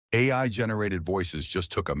AI-generated voices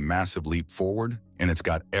just took a massive leap forward, and it's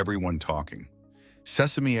got everyone talking.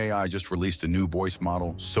 Sesame AI just released a new voice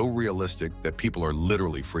model so realistic that people are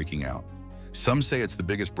literally freaking out. Some say it's the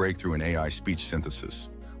biggest breakthrough in AI speech synthesis,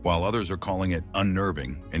 while others are calling it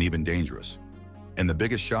unnerving and even dangerous. And the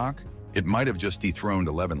biggest shock? It might have just dethroned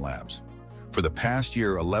ElevenLabs. For the past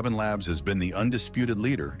year, ElevenLabs has been the undisputed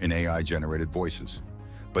leader in AI-generated voices.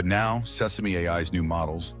 But now, Sesame AI's new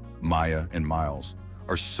models, Maya and Miles,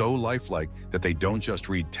 are so lifelike that they don't just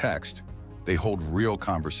read text, they hold real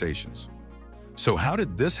conversations. So how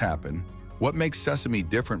did this happen? What makes Sesame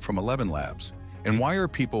different from ElevenLabs? And why are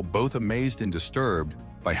people both amazed and disturbed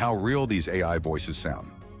by how real these AI voices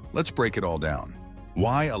sound? Let's break it all down.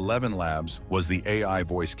 Why ElevenLabs was the AI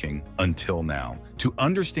voice king until now. To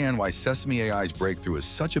understand why Sesame AI's breakthrough is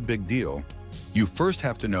such a big deal, you first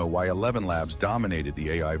have to know why ElevenLabs dominated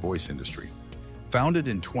the AI voice industry. Founded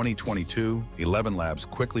in 2022, ElevenLabs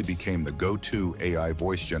quickly became the go-to AI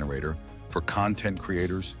voice generator for content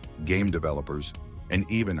creators, game developers, and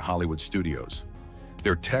even Hollywood studios.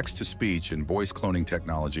 Their text-to-speech and voice cloning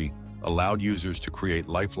technology allowed users to create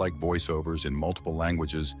lifelike voiceovers in multiple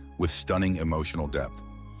languages with stunning emotional depth.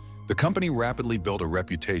 The company rapidly built a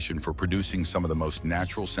reputation for producing some of the most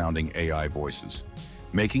natural-sounding AI voices,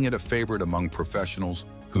 making it a favorite among professionals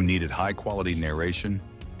who needed high-quality narration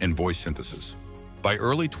and voice synthesis. By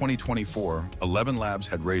early 2024, ElevenLabs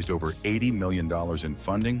had raised over $80 million in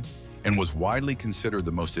funding and was widely considered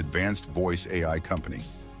the most advanced voice AI company.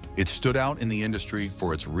 It stood out in the industry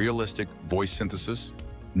for its realistic voice synthesis,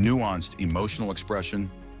 nuanced emotional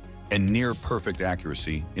expression, and near-perfect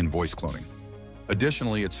accuracy in voice cloning.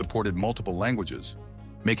 Additionally, it supported multiple languages,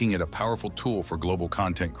 making it a powerful tool for global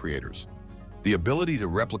content creators. The ability to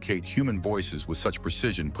replicate human voices with such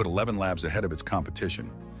precision put ElevenLabs ahead of its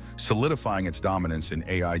competition, solidifying its dominance in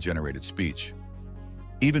AI-generated speech.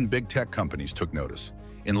 Even big tech companies took notice.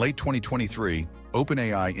 In late 2023,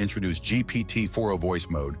 OpenAI introduced GPT-4o voice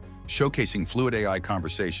mode, showcasing fluid AI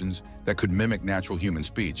conversations that could mimic natural human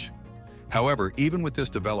speech. However, even with this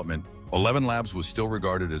development, ElevenLabs was still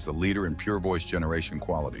regarded as the leader in pure voice generation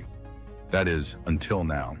quality. That is, until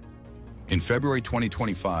now. In February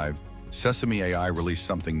 2025, Sesame AI released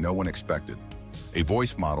something no one expected, a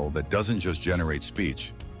voice model that doesn't just generate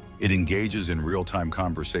speech, it engages in real-time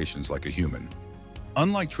conversations like a human.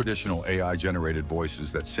 Unlike traditional AI-generated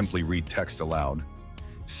voices that simply read text aloud,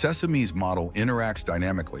 Sesame's model interacts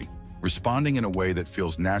dynamically, responding in a way that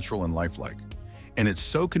feels natural and lifelike. And it's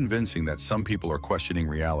so convincing that some people are questioning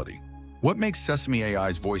reality. What makes Sesame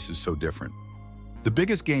AI's voices so different? The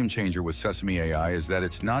biggest game changer with Sesame AI is that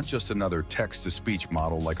it's not just another text-to-speech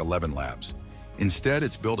model like ElevenLabs. Instead,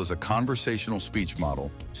 it's built as a conversational speech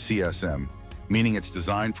model, CSM, meaning it's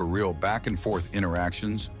designed for real back-and-forth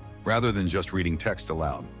interactions rather than just reading text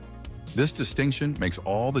aloud. This distinction makes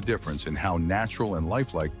all the difference in how natural and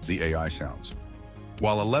lifelike the AI sounds.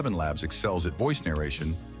 While ElevenLabs excels at voice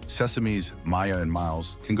narration, Sesame's Maya and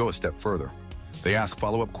Miles can go a step further. They ask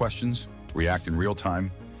follow-up questions, react in real time,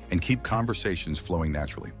 and keep conversations flowing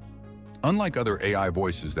naturally. Unlike other AI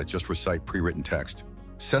voices that just recite pre-written text,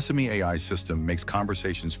 Sesame AI's system makes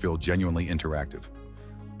conversations feel genuinely interactive.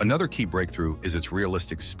 Another key breakthrough is its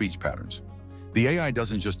realistic speech patterns. The AI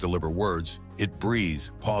doesn't just deliver words, it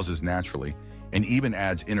breathes, pauses naturally, and even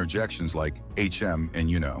adds interjections like HM and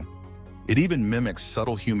you know. It even mimics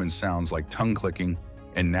subtle human sounds like tongue clicking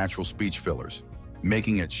and natural speech fillers,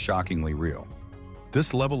 making it shockingly real.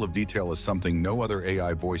 This level of detail is something no other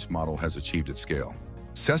AI voice model has achieved at scale.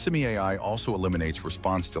 Sesame AI also eliminates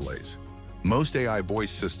response delays. Most AI voice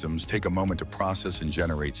systems take a moment to process and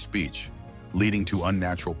generate speech, leading to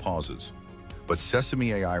unnatural pauses. But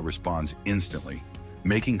Sesame AI responds instantly,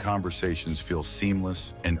 making conversations feel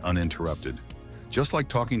seamless and uninterrupted, just like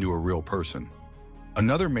talking to a real person.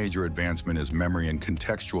 Another major advancement is memory and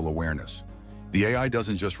contextual awareness. The AI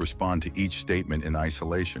doesn't just respond to each statement in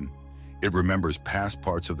isolation. It remembers past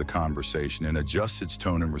parts of the conversation and adjusts its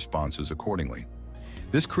tone and responses accordingly.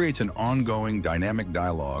 This creates an ongoing, dynamic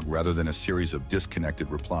dialogue rather than a series of disconnected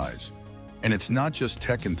replies. And it's not just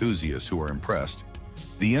tech enthusiasts who are impressed.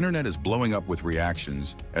 The internet is blowing up with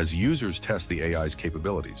reactions as users test the AI's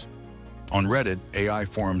capabilities. On Reddit, AI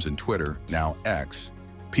forums, and Twitter, now X,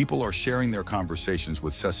 people are sharing their conversations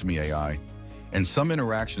with Sesame AI, and some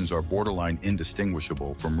interactions are borderline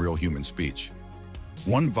indistinguishable from real human speech.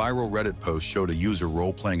 One viral Reddit post showed a user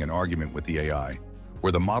role-playing an argument with the AI,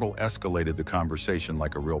 where the model escalated the conversation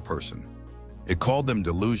like a real person. It called them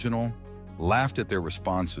delusional, laughed at their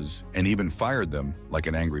responses, and even fired them like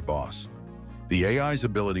an angry boss. The AI's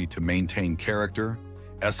ability to maintain character,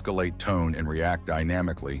 escalate tone, and react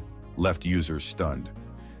dynamically left users stunned.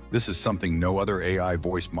 This is something no other AI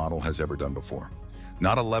voice model has ever done before.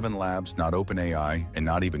 Not ElevenLabs, not OpenAI, and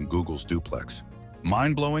not even Google's Duplex.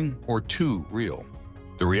 Mind-blowing or too real?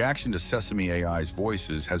 The reaction to Sesame AI's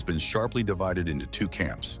voices has been sharply divided into two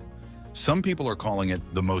camps. Some people are calling it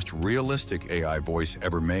the most realistic AI voice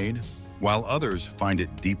ever made, while others find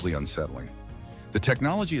it deeply unsettling. The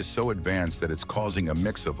technology is so advanced that it's causing a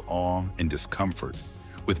mix of awe and discomfort,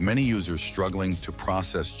 with many users struggling to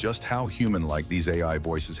process just how human-like these AI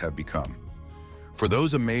voices have become. For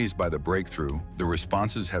those amazed by the breakthrough, the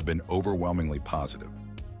responses have been overwhelmingly positive.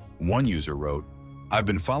 One user wrote, "I've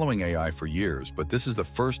been following AI for years, but this is the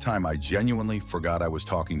first time I genuinely forgot I was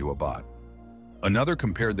talking to a bot." Another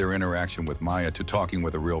compared their interaction with Maya to talking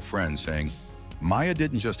with a real friend, saying, "Maya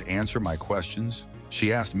didn't just answer my questions,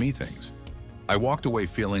 she asked me things. I walked away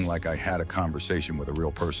feeling like I had a conversation with a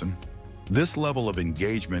real person." This level of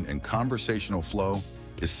engagement and conversational flow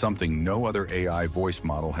is something no other AI voice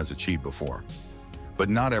model has achieved before. But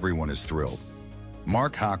not everyone is thrilled.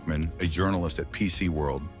 Mark Hochman, a journalist at PC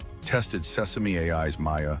World, tested Sesame AI's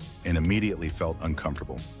Maya and immediately felt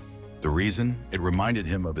uncomfortable. The reason? It reminded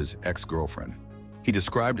him of his ex-girlfriend. He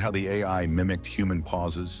described how the AI mimicked human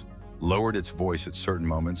pauses, lowered its voice at certain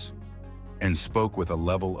moments, and spoke with a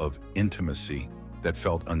level of intimacy that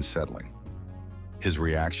felt unsettling. His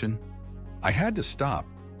reaction? "I had to stop.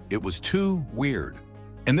 It was too weird."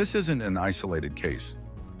 And this isn't an isolated case.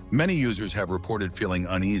 Many users have reported feeling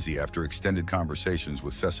uneasy after extended conversations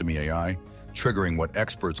with Sesame AI, triggering what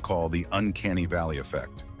experts call the uncanny valley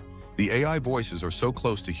effect. The AI voices are so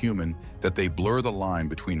close to human that they blur the line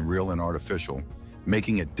between real and artificial,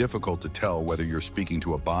 making it difficult to tell whether you're speaking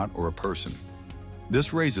to a bot or a person.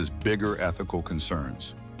 This raises bigger ethical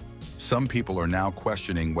concerns. Some people are now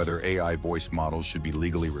questioning whether AI voice models should be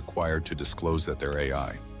legally required to disclose that they're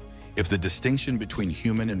AI. If the distinction between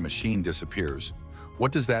human and machine disappears,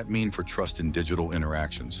 what does that mean for trust in digital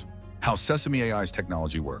interactions? How Sesame AI's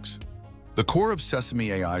technology works. The core of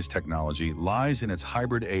Sesame AI's technology lies in its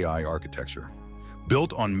hybrid AI architecture.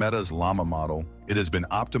 Built on Meta's Llama model, it has been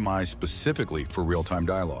optimized specifically for real-time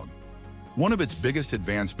dialogue. One of its biggest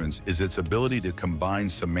advancements is its ability to combine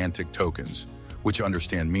semantic tokens, which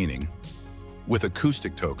understand meaning, with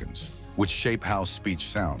acoustic tokens, which shape how speech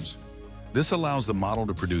sounds. This allows the model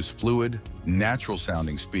to produce fluid,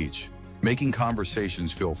 natural-sounding speech, making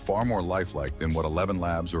conversations feel far more lifelike than what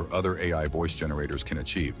ElevenLabs or other AI voice generators can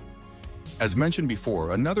achieve. As mentioned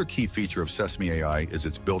before, another key feature of Sesame AI is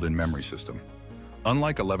its built-in memory system.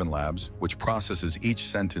 Unlike ElevenLabs, which processes each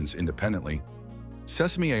sentence independently,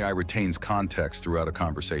 Sesame AI retains context throughout a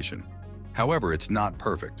conversation. However, it's not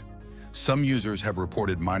perfect. Some users have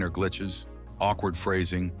reported minor glitches, awkward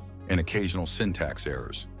phrasing, and occasional syntax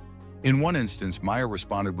errors. In one instance, Maya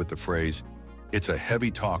responded with the phrase, "It's a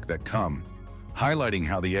heavy talk that come," highlighting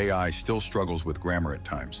how the AI still struggles with grammar at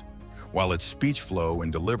times. While its speech flow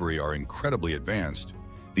and delivery are incredibly advanced,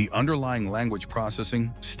 the underlying language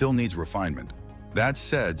processing still needs refinement. That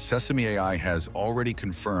said, Sesame AI has already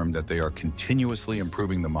confirmed that they are continuously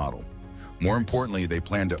improving the model. More importantly, they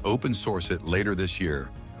plan to open source it later this year,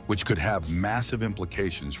 which could have massive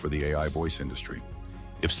implications for the AI voice industry.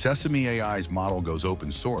 If Sesame AI's model goes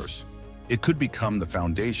open source, it could become the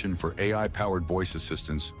foundation for AI-powered voice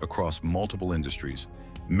assistants across multiple industries,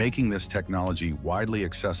 making this technology widely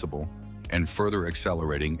accessible and further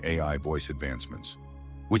accelerating AI voice advancements.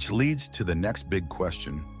 Which leads to the next big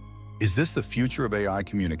question: is this the future of AI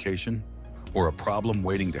communication, or a problem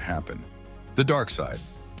waiting to happen? The dark side.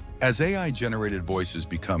 As AI-generated voices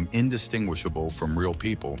become indistinguishable from real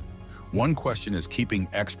people, one question is keeping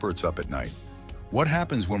experts up at night. What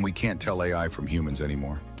happens when we can't tell AI from humans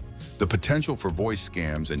anymore? The potential for voice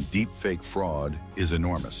scams and deepfake fraud is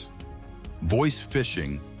enormous. Voice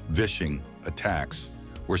vishing attacks,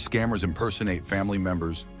 where scammers impersonate family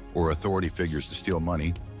members or authority figures to steal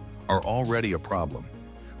money, are already a problem.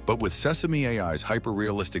 But with Sesame AI's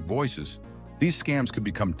hyper-realistic voices, these scams could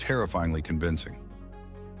become terrifyingly convincing.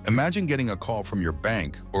 Imagine getting a call from your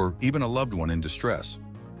bank or even a loved one in distress,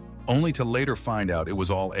 only to later find out it was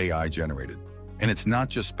all AI generated. And it's not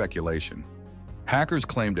just speculation. Hackers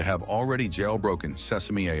claim to have already jailbroken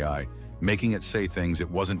Sesame AI, making it say things it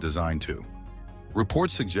wasn't designed to.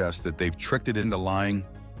 Reports suggest that they've tricked it into lying,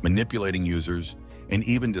 manipulating users, and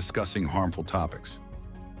even discussing harmful topics.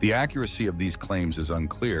 The accuracy of these claims is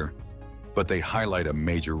unclear, but they highlight a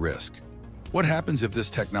major risk. What happens if this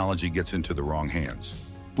technology gets into the wrong hands?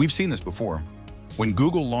 We've seen this before. When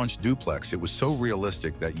Google launched Duplex, it was so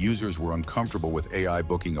realistic that users were uncomfortable with AI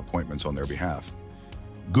booking appointments on their behalf.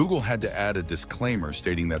 Google had to add a disclaimer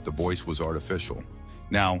stating that the voice was artificial.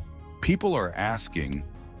 Now, people are asking,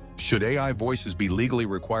 Should AI voices be legally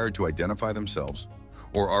required to identify themselves?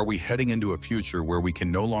 Or are we heading into a future where we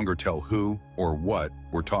can no longer tell who or what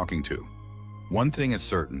we're talking to? One thing is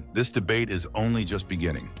certain, this debate is only just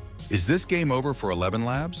beginning. Is this game over for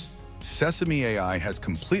ElevenLabs? Sesame AI has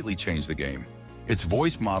completely changed the game. Its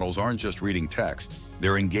voice models aren't just reading text,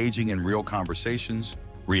 they're engaging in real conversations,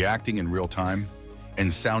 reacting in real time,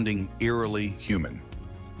 and sounding eerily human.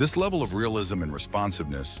 This level of realism and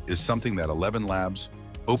responsiveness is something that ElevenLabs,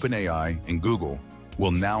 OpenAI, and Google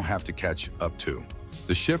will now have to catch up to.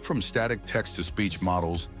 The shift from static text-to-speech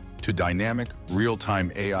models to dynamic,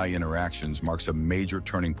 real-time AI interactions marks a major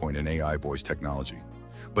turning point in AI voice technology.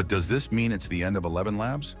 But does this mean it's the end of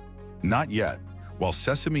ElevenLabs? Not yet. While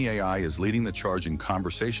Sesame AI is leading the charge in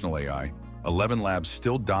conversational AI, ElevenLabs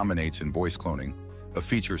still dominates in voice cloning, a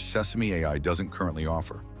feature Sesame AI doesn't currently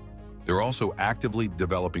offer. They're also actively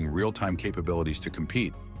developing real-time capabilities to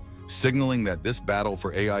compete, signaling that this battle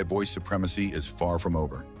for AI voice supremacy is far from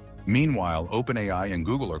over. Meanwhile, OpenAI and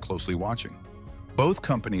Google are closely watching. Both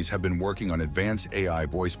companies have been working on advanced AI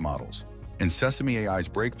voice models, and Sesame AI's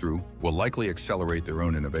breakthrough will likely accelerate their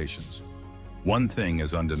own innovations. One thing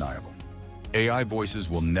is undeniable. AI voices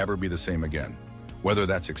will never be the same again. Whether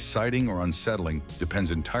that's exciting or unsettling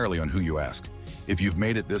depends entirely on who you ask. If you've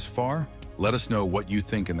made it this far, let us know what you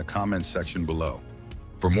think in the comments section below.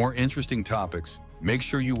 For more interesting topics, make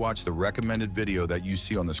sure you watch the recommended video that you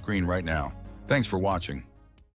see on the screen right now. Thanks for watching.